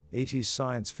80s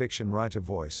science fiction writer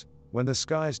voice, when the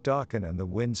skies darken and the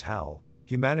winds howl,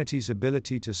 humanity's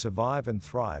ability to survive and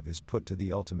thrive is put to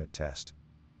the ultimate test.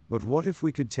 But what if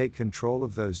we could take control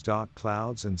of those dark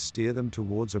clouds and steer them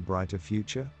towards a brighter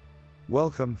future?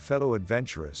 Welcome, fellow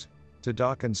adventurers, to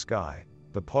Darkened Sky,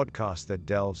 the podcast that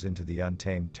delves into the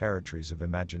untamed territories of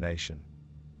imagination.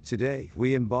 Today,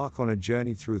 we embark on a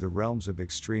journey through the realms of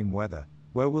extreme weather,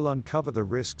 where we'll uncover the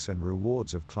risks and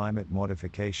rewards of climate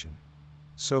modification.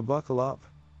 So buckle up,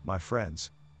 my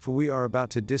friends, for we are about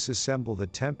to disassemble the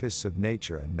tempests of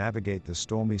nature and navigate the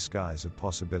stormy skies of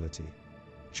possibility.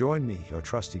 Join me, your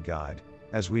trusty guide,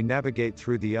 as we navigate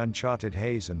through the uncharted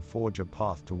haze and forge a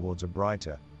path towards a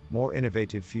brighter, more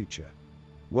innovative future.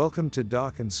 Welcome to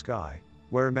Darkened Sky,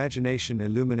 where imagination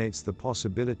illuminates the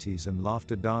possibilities and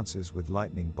laughter dances with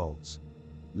lightning bolts.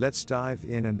 Let's dive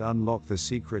in and unlock the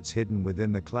secrets hidden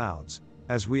within the clouds,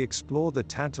 as we explore the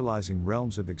tantalizing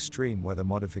realms of extreme weather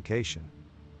modification.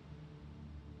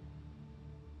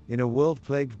 In a world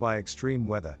plagued by extreme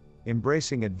weather,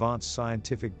 embracing advanced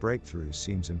scientific breakthroughs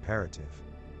seems imperative.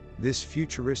 This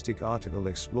futuristic article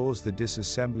explores the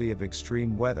disassembly of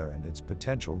extreme weather and its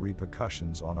potential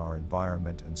repercussions on our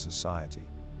environment and society.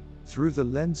 Through the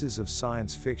lenses of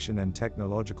science fiction and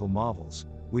technological marvels,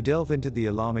 we delve into the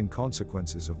alarming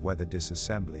consequences of weather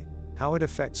disassembly, how it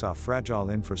affects our fragile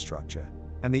infrastructure,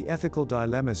 and the ethical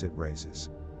dilemmas it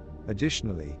raises.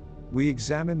 Additionally, we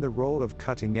examine the role of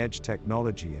cutting-edge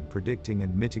technology in predicting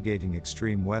and mitigating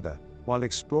extreme weather, while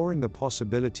exploring the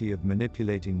possibility of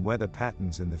manipulating weather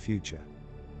patterns in the future.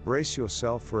 Brace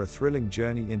yourself for a thrilling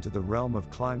journey into the realm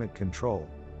of climate control,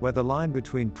 where the line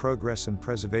between progress and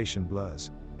preservation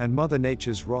blurs, and Mother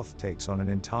Nature's wrath takes on an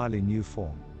entirely new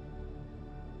form.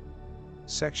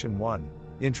 Section 1: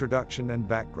 Introduction and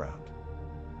Background.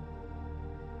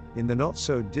 In the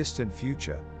not-so-distant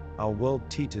future, our world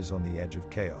teeters on the edge of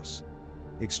chaos.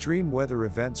 Extreme weather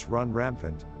events run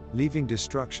rampant, leaving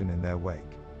destruction in their wake.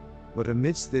 But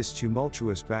amidst this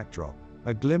tumultuous backdrop,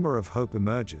 a glimmer of hope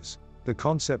emerges: the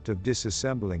concept of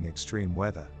disassembling extreme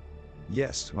weather.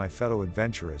 Yes, my fellow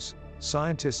adventurers,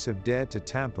 scientists have dared to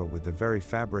tamper with the very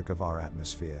fabric of our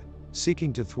atmosphere,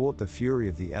 seeking to thwart the fury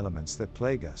of the elements that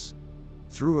plague us.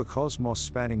 Through a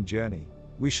cosmos-spanning journey,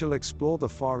 we shall explore the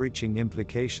far-reaching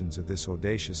implications of this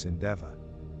audacious endeavor.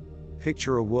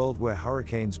 Picture a world where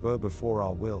hurricanes bow before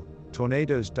our will,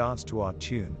 tornadoes dance to our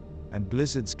tune, and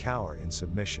blizzards cower in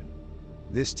submission.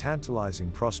 This tantalizing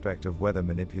prospect of weather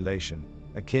manipulation,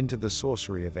 akin to the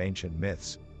sorcery of ancient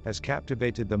myths, has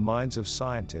captivated the minds of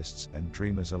scientists and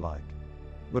dreamers alike.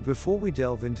 But before we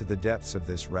delve into the depths of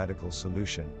this radical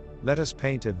solution, let us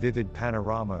paint a vivid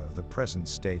panorama of the present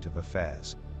state of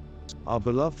affairs. Our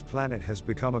beloved planet has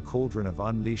become a cauldron of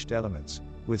unleashed elements,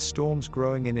 with storms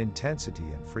growing in intensity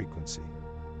and frequency.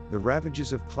 The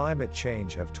ravages of climate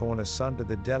change have torn asunder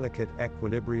the delicate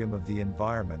equilibrium of the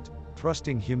environment,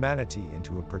 thrusting humanity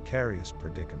into a precarious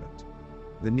predicament.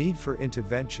 The need for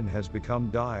intervention has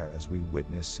become dire as we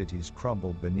witness cities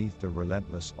crumble beneath the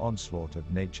relentless onslaught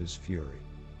of nature's fury.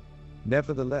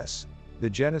 Nevertheless, the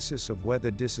genesis of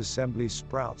weather disassembly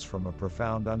sprouts from a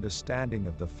profound understanding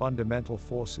of the fundamental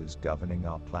forces governing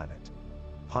our planet.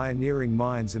 Pioneering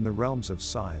minds in the realms of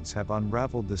science have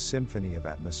unraveled the symphony of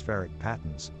atmospheric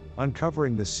patterns,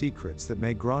 uncovering the secrets that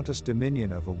may grant us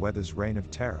dominion over weather's reign of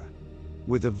terror.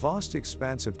 With a vast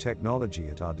expanse of technology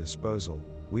at our disposal,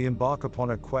 we embark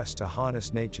upon a quest to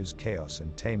harness nature's chaos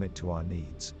and tame it to our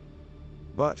needs.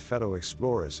 But, fellow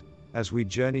explorers, as we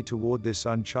journey toward this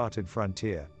uncharted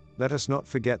frontier, let us not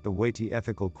forget the weighty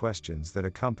ethical questions that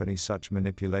accompany such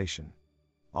manipulation.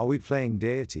 Are we playing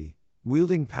deity,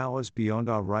 wielding powers beyond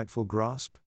our rightful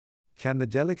grasp? Can the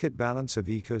delicate balance of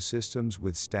ecosystems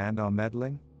withstand our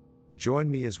meddling?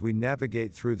 Join me as we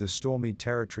navigate through the stormy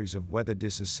territories of weather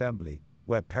disassembly,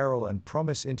 where peril and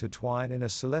promise intertwine in a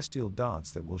celestial dance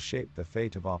that will shape the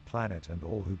fate of our planet and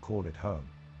all who call it home.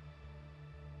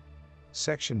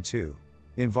 Section 2: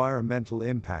 Environmental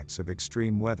Impacts of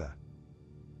Extreme Weather.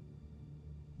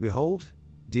 Behold,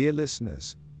 dear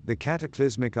listeners, the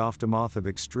cataclysmic aftermath of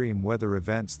extreme weather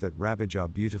events that ravage our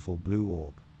beautiful blue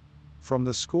orb. From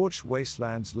the scorched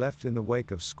wastelands left in the wake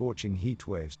of scorching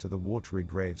heatwaves to the watery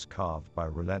graves carved by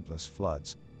relentless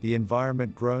floods, the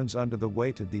environment groans under the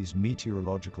weight of these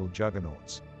meteorological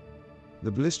juggernauts.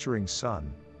 The blistering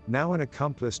sun, now an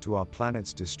accomplice to our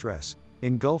planet's distress,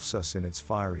 engulfs us in its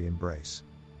fiery embrace.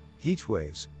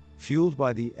 Heatwaves, fueled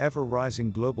by the ever-rising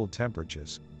global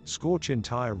temperatures, scorch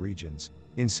entire regions,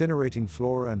 incinerating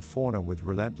flora and fauna with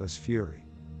relentless fury.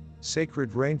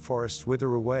 Sacred rainforests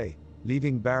wither away,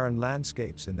 leaving barren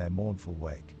landscapes in their mournful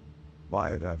wake.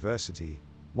 Biodiversity,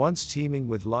 once teeming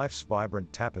with life's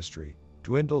vibrant tapestry,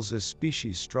 dwindles as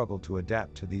species struggle to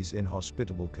adapt to these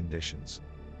inhospitable conditions.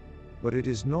 But it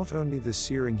is not only the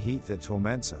searing heat that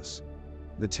torments us.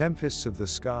 The tempests of the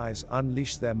skies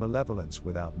unleash their malevolence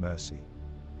without mercy.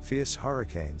 Fierce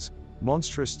hurricanes,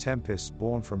 monstrous tempests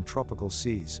born from tropical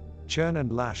seas, churn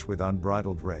and lash with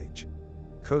unbridled rage.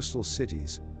 Coastal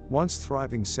cities, once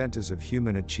thriving centers of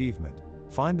human achievement,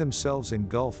 find themselves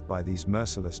engulfed by these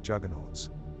merciless juggernauts.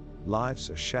 Lives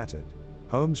are shattered,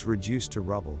 homes reduced to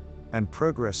rubble, and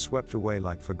progress swept away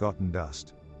like forgotten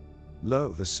dust. Lo,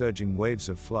 the surging waves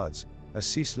of floods, a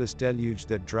ceaseless deluge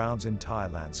that drowns entire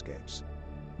landscapes.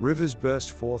 Rivers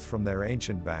burst forth from their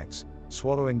ancient banks,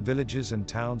 swallowing villages and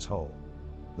towns whole.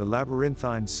 The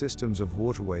labyrinthine systems of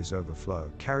waterways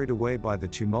overflow, carried away by the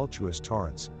tumultuous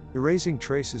torrents, erasing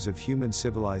traces of human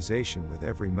civilization with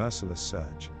every merciless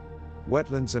surge.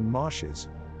 Wetlands and marshes,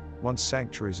 once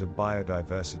sanctuaries of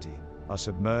biodiversity, are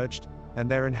submerged, and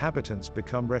their inhabitants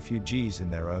become refugees in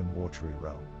their own watery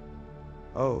realm.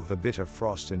 Oh, the bitter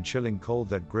frost and chilling cold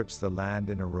that grips the land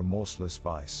in a remorseless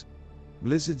vice.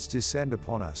 Blizzards descend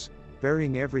upon us,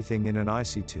 burying everything in an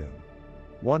icy tomb.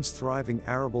 Once thriving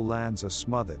arable lands are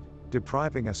smothered,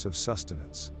 depriving us of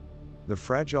sustenance. The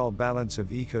fragile balance of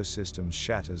ecosystems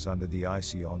shatters under the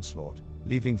icy onslaught,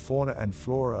 leaving fauna and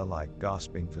flora alike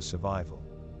gasping for survival.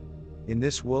 In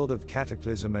this world of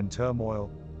cataclysm and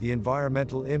turmoil, the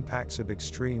environmental impacts of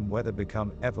extreme weather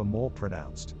become ever more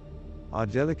pronounced. Our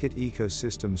delicate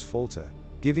ecosystems falter,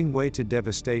 giving way to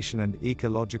devastation and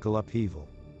ecological upheaval.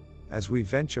 As we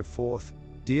venture forth,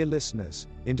 dear listeners,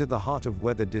 into the heart of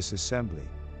weather disassembly,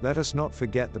 let us not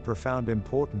forget the profound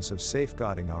importance of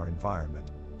safeguarding our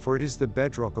environment, for it is the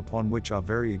bedrock upon which our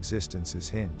very existence is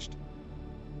hinged.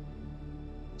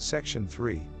 Section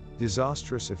 3: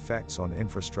 Disastrous Effects on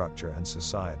Infrastructure and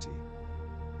Society.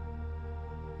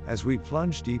 As we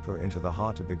plunge deeper into the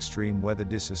heart of extreme weather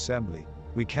disassembly,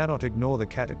 we cannot ignore the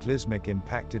cataclysmic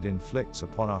impact it inflicts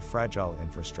upon our fragile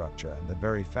infrastructure and the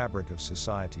very fabric of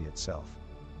society itself.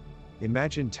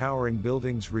 Imagine towering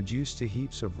buildings reduced to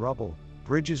heaps of rubble,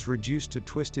 bridges reduced to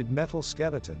twisted metal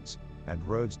skeletons, and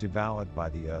roads devoured by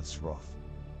the earth's wrath.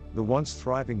 The once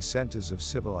thriving centers of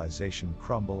civilization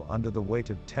crumble under the weight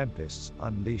of tempests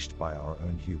unleashed by our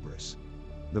own hubris.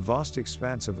 The vast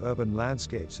expanse of urban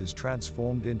landscapes is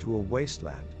transformed into a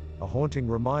wasteland, a haunting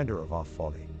reminder of our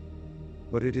folly.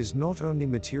 But it is not only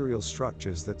material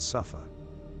structures that suffer.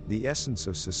 The essence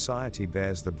of society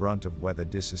bears the brunt of weather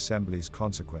disassembly's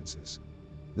consequences.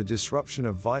 The disruption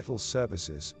of vital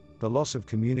services, the loss of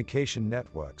communication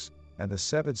networks, and the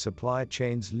severed supply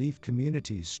chains leave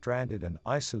communities stranded and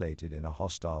isolated in a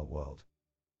hostile world.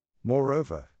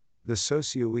 Moreover, the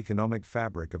socio-economic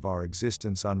fabric of our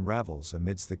existence unravels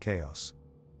amidst the chaos.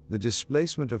 The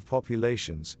displacement of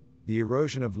populations, the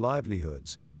erosion of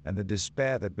livelihoods, and the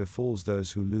despair that befalls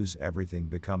those who lose everything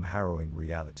become harrowing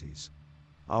realities.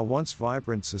 Our once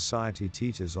vibrant society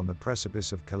teeters on the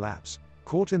precipice of collapse,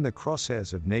 caught in the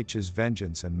crosshairs of nature's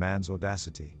vengeance and man's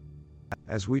audacity.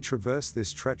 As we traverse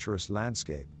this treacherous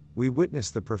landscape, we witness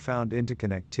the profound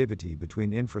interconnectivity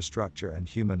between infrastructure and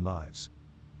human lives.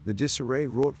 The disarray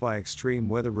wrought by extreme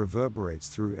weather reverberates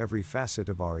through every facet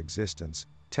of our existence,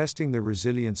 testing the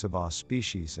resilience of our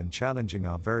species and challenging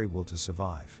our very will to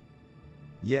survive.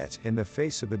 Yet, in the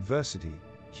face of adversity,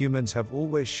 humans have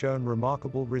always shown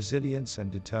remarkable resilience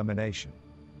and determination.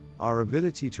 Our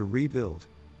ability to rebuild,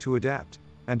 to adapt,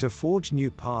 and to forge new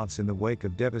paths in the wake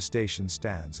of devastation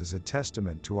stands as a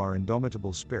testament to our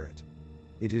indomitable spirit.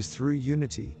 It is through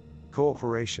unity,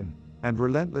 cooperation, and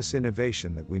relentless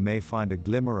innovation that we may find a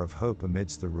glimmer of hope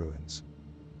amidst the ruins.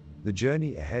 The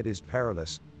journey ahead is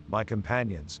perilous, my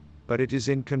companions, but it is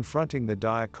in confronting the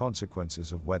dire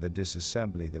consequences of weather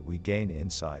disassembly that we gain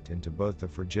insight into both the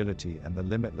fragility and the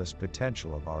limitless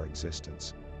potential of our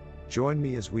existence. Join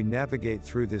me as we navigate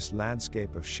through this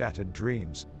landscape of shattered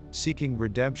dreams, seeking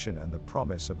redemption and the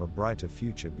promise of a brighter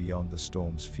future beyond the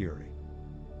storm's fury.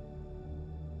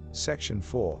 Section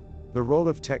 4: The Role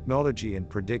of Technology in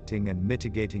Predicting and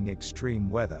Mitigating Extreme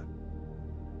Weather.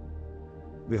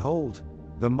 Behold,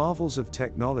 the marvels of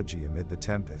technology amid the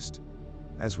tempest.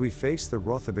 As we face the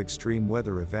wrath of extreme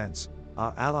weather events,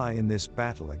 our ally in this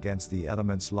battle against the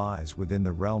elements lies within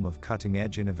the realm of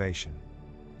cutting-edge innovation.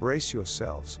 Brace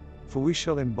yourselves, for we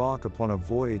shall embark upon a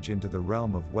voyage into the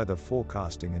realm of weather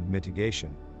forecasting and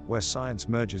mitigation, where science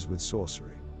merges with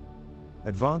sorcery.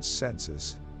 Advanced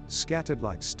sensors, scattered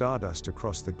like stardust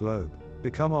across the globe,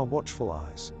 become our watchful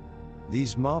eyes.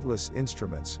 These marvelous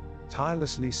instruments,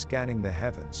 tirelessly scanning the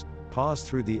heavens, pass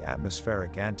through the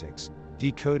atmospheric antics,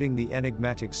 decoding the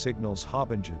enigmatic signals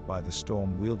harbingered by the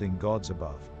storm-wielding gods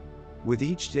above. With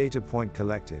each data point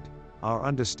collected, our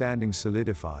understanding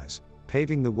solidifies,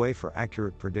 paving the way for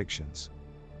accurate predictions.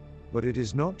 But it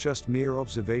is not just mere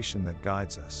observation that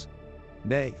guides us.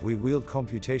 Nay, we wield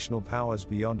computational powers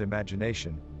beyond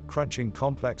imagination, crunching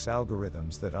complex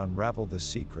algorithms that unravel the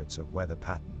secrets of weather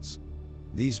patterns.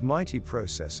 These mighty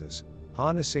processors,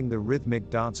 harnessing the rhythmic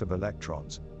dance of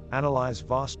electrons, analyze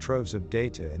vast troves of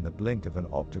data in the blink of an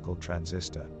optical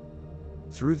transistor.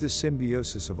 Through the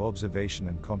symbiosis of observation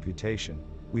and computation,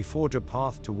 we forge a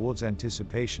path towards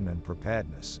anticipation and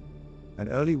preparedness. An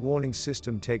early warning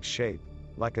system takes shape,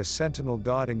 like a sentinel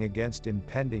guarding against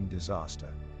impending disaster.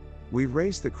 We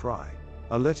raise the cry,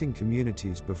 alerting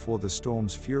communities before the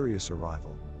storm's furious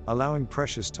arrival, allowing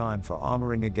precious time for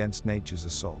armoring against nature's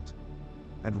assault.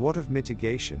 And what of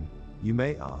mitigation, you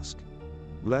may ask?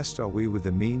 Blessed are we with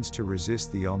the means to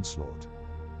resist the onslaught.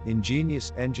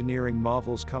 Ingenious engineering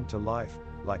marvels come to life,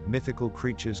 like mythical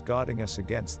creatures guarding us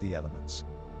against the elements.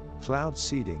 Cloud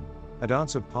seeding, a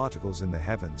dance of particles in the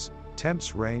heavens,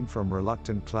 tempts rain from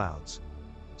reluctant clouds.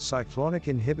 Cyclonic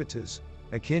inhibitors,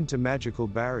 akin to magical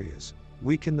barriers,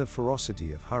 weaken the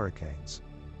ferocity of hurricanes.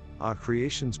 Our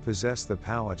creations possess the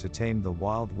power to tame the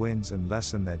wild winds and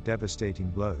lessen their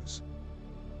devastating blows.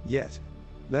 Yet,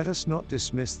 let us not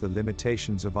dismiss the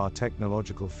limitations of our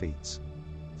technological feats.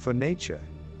 For nature,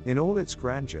 in all its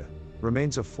grandeur,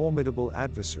 remains a formidable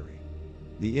adversary.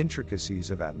 The intricacies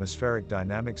of atmospheric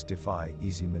dynamics defy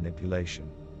easy manipulation.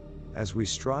 As we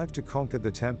strive to conquer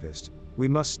the tempest, we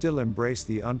must still embrace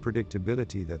the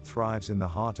unpredictability that thrives in the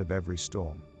heart of every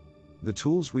storm. The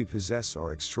tools we possess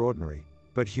are extraordinary,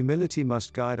 but humility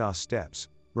must guide our steps,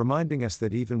 reminding us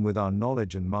that even with our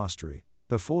knowledge and mastery,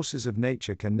 the forces of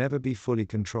nature can never be fully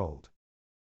controlled.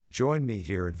 Join me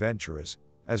here, adventurers,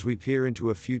 as we peer into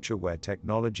a future where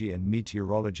technology and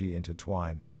meteorology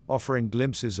intertwine, offering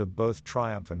glimpses of both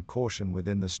triumph and caution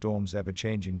within the storm's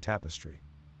ever-changing tapestry.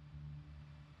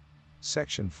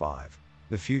 Section 5.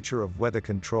 The Future of Weather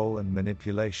Control and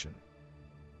Manipulation.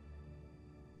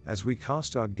 As we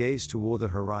cast our gaze toward the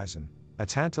horizon, a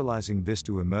tantalizing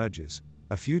vista emerges,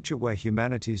 a future where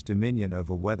humanity's dominion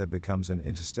over weather becomes an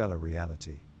interstellar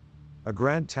reality. A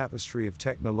grand tapestry of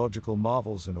technological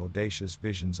marvels and audacious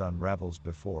visions unravels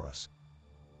before us.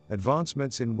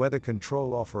 Advancements in weather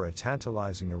control offer a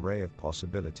tantalizing array of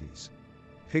possibilities.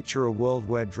 Picture a world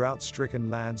where drought-stricken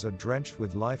lands are drenched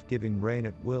with life-giving rain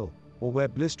at will, or where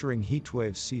blistering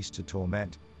heatwaves cease to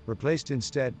torment, replaced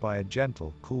instead by a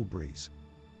gentle, cool breeze.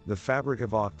 The fabric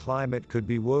of our climate could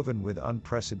be woven with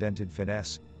unprecedented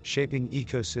finesse, shaping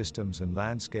ecosystems and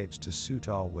landscapes to suit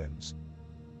our whims.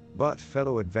 But,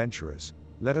 fellow adventurers,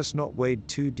 let us not wade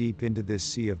too deep into this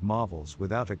sea of marvels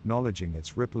without acknowledging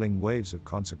its rippling waves of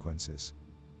consequences.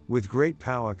 With great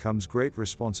power comes great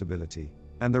responsibility,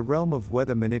 and the realm of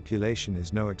weather manipulation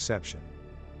is no exception.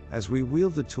 As we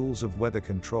wield the tools of weather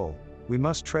control, we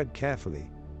must tread carefully,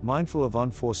 mindful of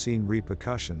unforeseen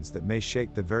repercussions that may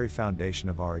shake the very foundation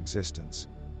of our existence.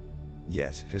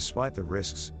 Yet, despite the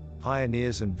risks,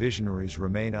 pioneers and visionaries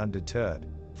remain undeterred,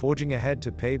 forging ahead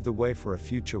to pave the way for a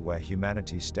future where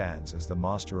humanity stands as the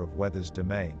master of weather's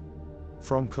domain.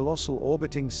 From colossal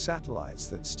orbiting satellites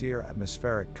that steer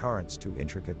atmospheric currents to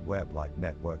intricate web-like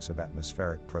networks of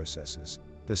atmospheric processes,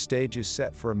 the stage is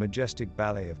set for a majestic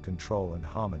ballet of control and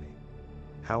harmony.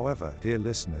 However, dear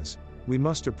listeners, we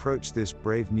must approach this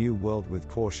brave new world with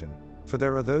caution, for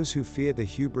there are those who fear the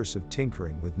hubris of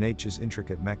tinkering with nature's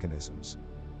intricate mechanisms.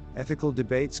 Ethical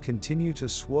debates continue to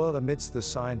swirl amidst the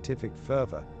scientific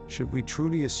fervor. Should we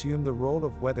truly assume the role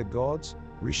of weather gods,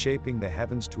 reshaping the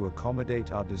heavens to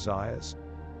accommodate our desires?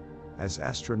 As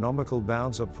astronomical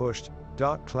bounds are pushed,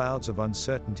 dark clouds of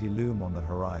uncertainty loom on the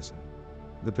horizon.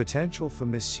 The potential for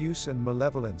misuse and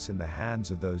malevolence in the hands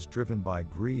of those driven by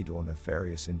greed or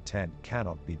nefarious intent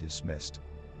cannot be dismissed.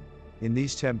 In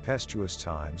these tempestuous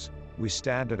times, we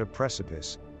stand at a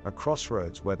precipice, a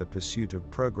crossroads where the pursuit of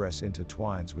progress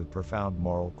intertwines with profound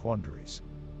moral quandaries.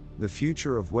 The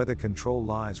future of weather control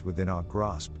lies within our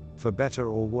grasp, for better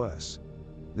or worse.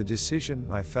 The decision,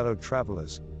 my fellow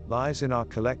travelers, lies in our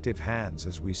collective hands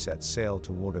as we set sail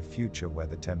toward a future where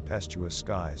the tempestuous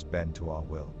skies bend to our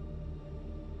will.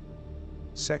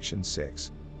 Section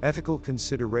 6. Ethical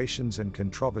Considerations and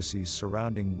Controversies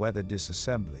Surrounding Weather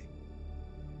Disassembly.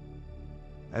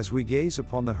 As we gaze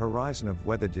upon the horizon of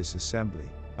weather disassembly,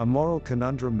 a moral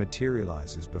conundrum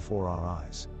materializes before our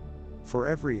eyes. For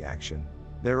every action,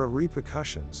 there are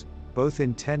repercussions, both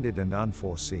intended and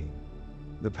unforeseen.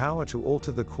 The power to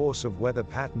alter the course of weather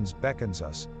patterns beckons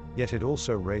us, yet it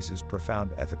also raises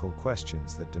profound ethical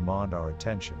questions that demand our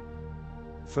attention.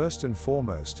 First and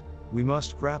foremost, we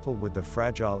must grapple with the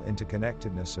fragile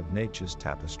interconnectedness of nature's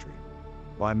tapestry.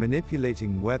 By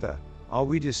manipulating weather, are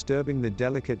we disturbing the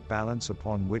delicate balance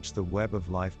upon which the web of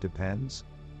life depends?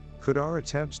 Could our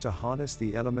attempts to harness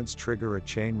the elements trigger a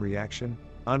chain reaction,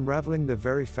 unraveling the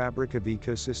very fabric of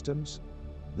ecosystems?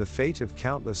 The fate of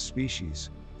countless species,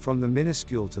 from the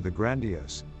minuscule to the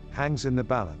grandiose, hangs in the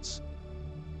balance.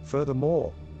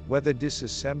 Furthermore, weather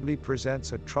disassembly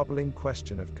presents a troubling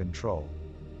question of control.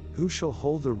 Who shall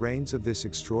hold the reins of this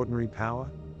extraordinary power?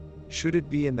 Should it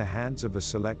be in the hands of a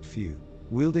select few,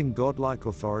 wielding godlike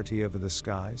authority over the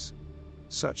skies?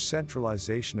 Such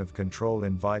centralization of control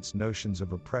invites notions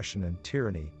of oppression and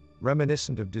tyranny,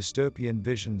 reminiscent of dystopian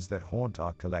visions that haunt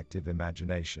our collective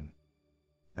imagination.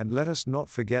 And let us not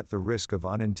forget the risk of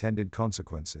unintended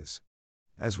consequences.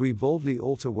 As we boldly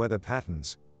alter weather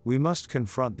patterns, we must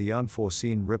confront the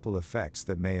unforeseen ripple effects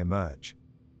that may emerge.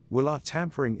 Will our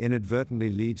tampering inadvertently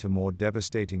lead to more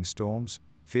devastating storms,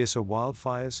 fiercer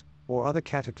wildfires, or other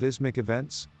cataclysmic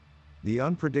events? The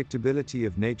unpredictability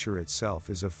of nature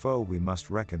itself is a foe we must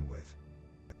reckon with.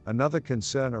 Another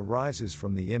concern arises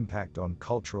from the impact on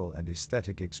cultural and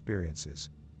aesthetic experiences.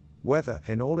 Weather,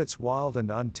 in all its wild and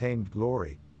untamed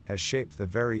glory, has shaped the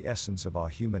very essence of our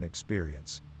human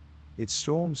experience. Its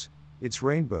storms, its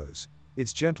rainbows,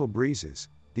 its gentle breezes,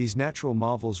 these natural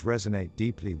marvels resonate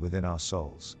deeply within our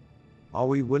souls. Are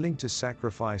we willing to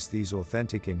sacrifice these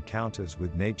authentic encounters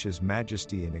with nature's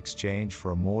majesty in exchange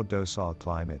for a more docile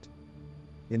climate?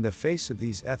 In the face of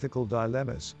these ethical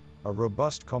dilemmas, a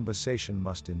robust conversation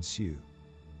must ensue.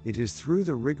 It is through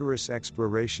the rigorous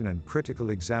exploration and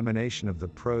critical examination of the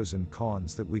pros and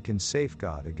cons that we can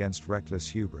safeguard against reckless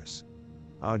hubris.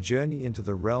 Our journey into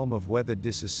the realm of weather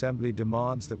disassembly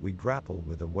demands that we grapple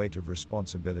with a weight of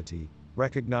responsibility,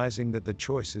 recognizing that the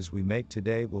choices we make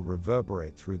today will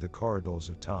reverberate through the corridors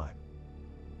of time.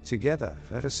 Together,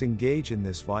 let us engage in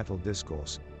this vital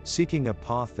discourse, seeking a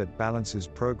path that balances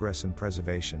progress and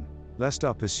preservation, lest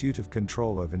our pursuit of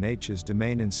control over nature's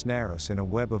domain ensnare us in a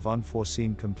web of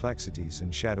unforeseen complexities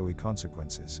and shadowy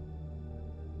consequences.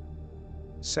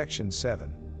 Section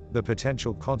 7. The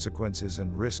potential consequences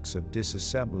and risks of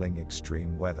disassembling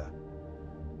extreme weather.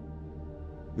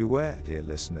 Beware, dear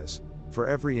listeners, for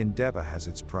every endeavor has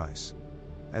its price.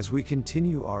 As we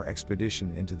continue our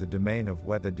expedition into the domain of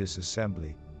weather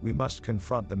disassembly, we must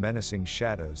confront the menacing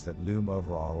shadows that loom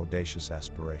over our audacious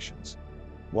aspirations.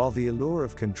 While the allure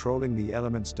of controlling the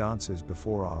elements dances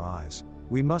before our eyes,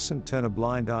 we mustn't turn a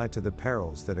blind eye to the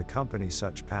perils that accompany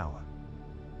such power.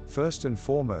 First and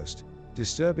foremost,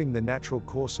 disturbing the natural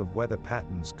course of weather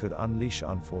patterns could unleash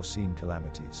unforeseen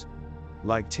calamities.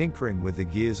 Like tinkering with the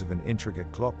gears of an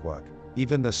intricate clockwork,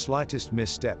 even the slightest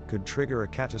misstep could trigger a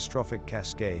catastrophic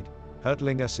cascade,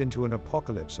 hurtling us into an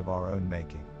apocalypse of our own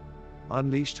making.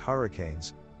 Unleashed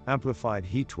hurricanes, amplified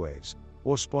heatwaves,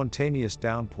 or spontaneous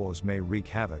downpours may wreak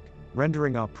havoc,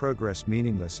 rendering our progress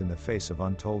meaningless in the face of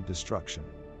untold destruction.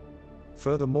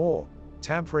 Furthermore,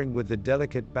 tampering with the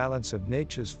delicate balance of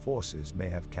nature's forces may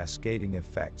have cascading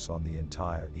effects on the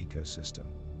entire ecosystem.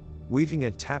 Weaving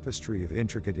a tapestry of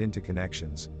intricate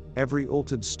interconnections, every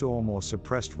altered storm or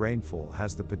suppressed rainfall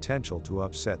has the potential to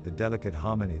upset the delicate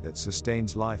harmony that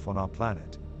sustains life on our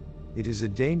planet. It is a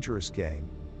dangerous game,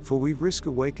 for we risk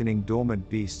awakening dormant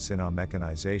beasts in our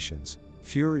mechanizations,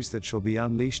 furies that shall be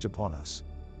unleashed upon us.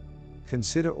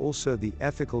 Consider also the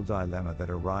ethical dilemma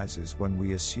that arises when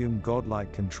we assume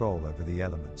godlike control over the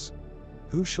elements.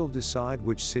 Who shall decide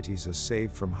which cities are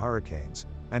saved from hurricanes,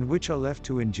 and which are left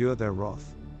to endure their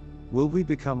wrath? Will we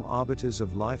become arbiters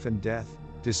of life and death,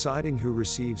 deciding who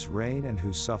receives rain and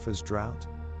who suffers drought?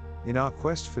 In our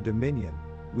quest for dominion,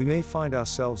 we may find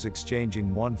ourselves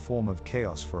exchanging one form of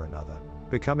chaos for another,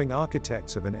 becoming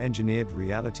architects of an engineered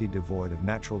reality devoid of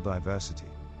natural diversity.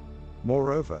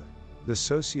 Moreover, the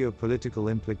socio-political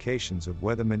implications of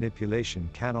weather manipulation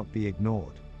cannot be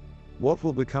ignored. What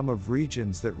will become of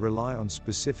regions that rely on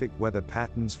specific weather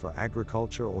patterns for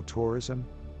agriculture or tourism?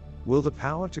 Will the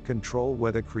power to control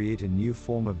weather create a new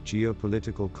form of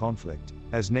geopolitical conflict,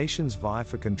 as nations vie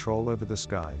for control over the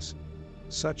skies?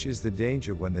 Such is the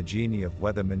danger when the genie of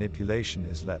weather manipulation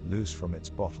is let loose from its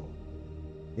bottle.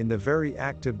 In the very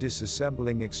act of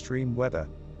disassembling extreme weather,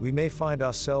 we may find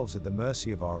ourselves at the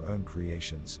mercy of our own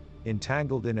creations,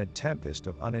 entangled in a tempest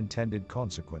of unintended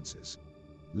consequences.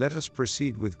 Let us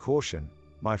proceed with caution,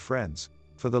 my friends,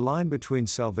 for the line between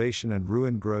salvation and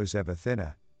ruin grows ever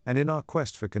thinner, and in our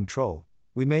quest for control,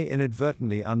 we may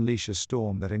inadvertently unleash a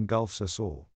storm that engulfs us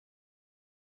all.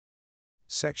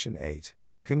 Section 8.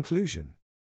 Conclusion.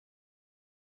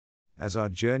 As our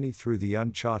journey through the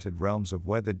uncharted realms of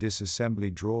weather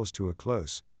disassembly draws to a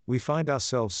close, we find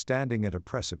ourselves standing at a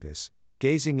precipice,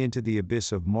 gazing into the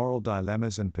abyss of moral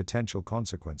dilemmas and potential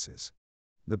consequences.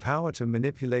 The power to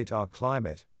manipulate our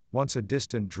climate, once a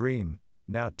distant dream,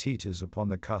 now teeters upon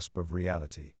the cusp of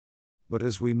reality. But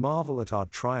as we marvel at our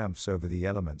triumphs over the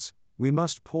elements, we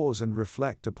must pause and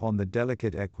reflect upon the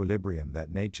delicate equilibrium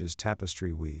that nature's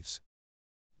tapestry weaves.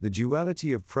 The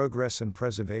duality of progress and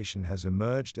preservation has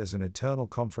emerged as an eternal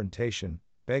confrontation,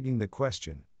 begging the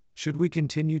question, should we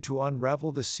continue to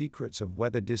unravel the secrets of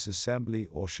weather disassembly,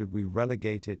 or should we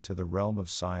relegate it to the realm of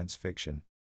science fiction?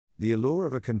 The allure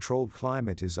of a controlled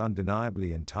climate is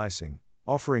undeniably enticing,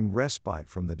 offering respite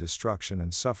from the destruction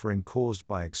and suffering caused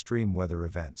by extreme weather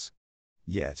events.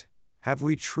 Yet, have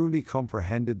we truly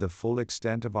comprehended the full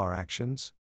extent of our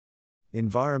actions?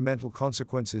 Environmental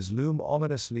consequences loom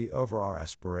ominously over our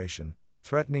aspiration,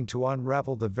 threatening to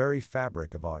unravel the very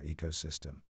fabric of our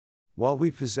ecosystem. While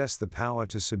we possess the power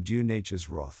to subdue nature's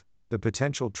wrath, the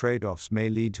potential trade-offs may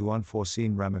lead to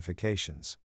unforeseen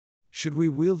ramifications. Should we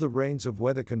wield the reins of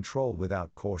weather control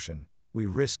without caution, we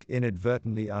risk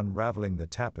inadvertently unraveling the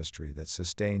tapestry that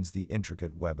sustains the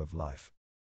intricate web of life.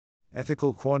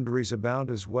 Ethical quandaries abound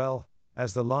as well,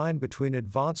 as the line between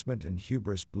advancement and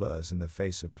hubris blurs in the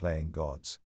face of playing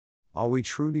gods. Are we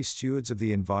truly stewards of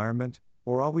the environment,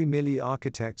 or are we merely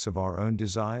architects of our own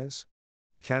desires?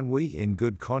 Can we, in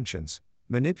good conscience,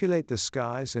 manipulate the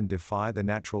skies and defy the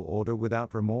natural order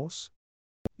without remorse?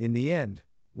 In the end,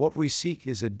 what we seek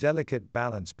is a delicate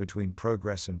balance between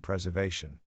progress and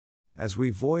preservation. As we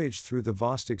voyage through the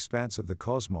vast expanse of the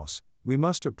cosmos, we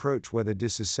must approach weather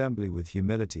disassembly with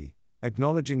humility,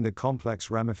 acknowledging the complex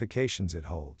ramifications it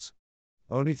holds.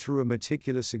 Only through a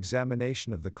meticulous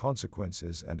examination of the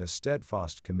consequences and a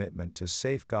steadfast commitment to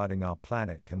safeguarding our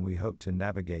planet can we hope to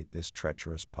navigate this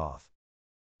treacherous path.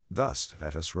 Thus,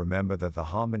 let us remember that the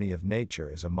harmony of nature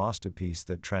is a masterpiece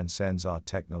that transcends our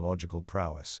technological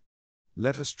prowess.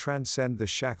 Let us transcend the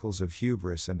shackles of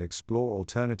hubris and explore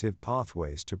alternative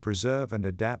pathways to preserve and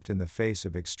adapt in the face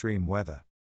of extreme weather.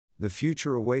 The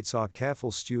future awaits our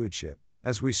careful stewardship,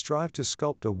 as we strive to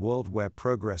sculpt a world where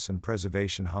progress and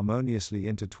preservation harmoniously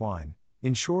intertwine,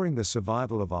 ensuring the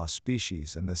survival of our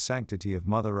species and the sanctity of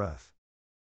Mother Earth.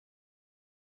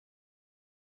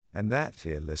 And that,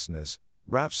 dear listeners,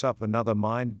 wraps up another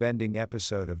mind-bending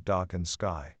episode of Darkened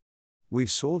Sky. We've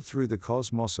soared through the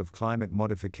cosmos of climate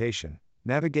modification,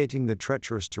 navigating the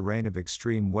treacherous terrain of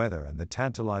extreme weather and the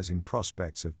tantalizing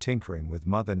prospects of tinkering with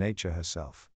Mother Nature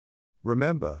herself.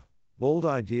 Remember, bold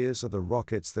ideas are the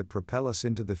rockets that propel us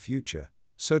into the future,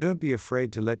 so don't be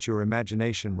afraid to let your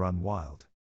imagination run wild.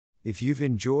 If you've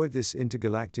enjoyed this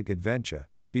intergalactic adventure,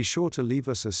 be sure to leave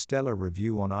us a stellar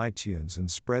review on iTunes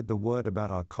and spread the word about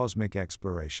our cosmic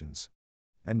explorations.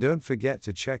 And don't forget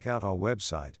to check out our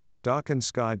website,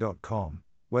 darkensky.com,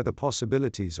 where the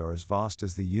possibilities are as vast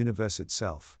as the universe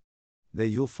itself. There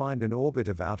you'll find an orbit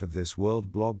of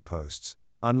out-of-this-world blog posts,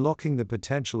 unlocking the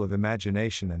potential of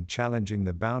imagination and challenging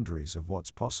the boundaries of what's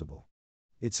possible.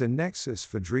 It's a nexus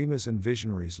for dreamers and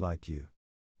visionaries like you.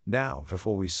 Now,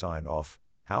 before we sign off,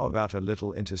 how about a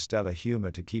little interstellar humor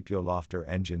to keep your laughter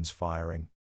engines firing?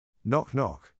 Knock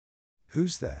knock.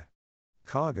 Who's there?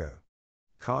 Cargo.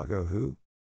 Cargo who?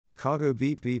 Cargo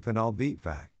beep beep and I'll beep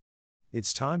back.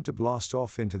 It's time to blast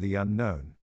off into the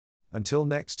unknown. Until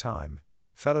next time,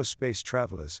 fellow space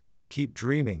travelers, keep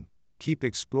dreaming, keep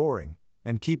exploring,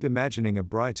 and keep imagining a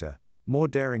brighter, more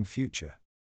daring future.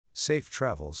 Safe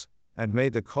travels, and may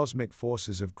the cosmic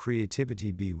forces of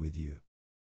creativity be with you.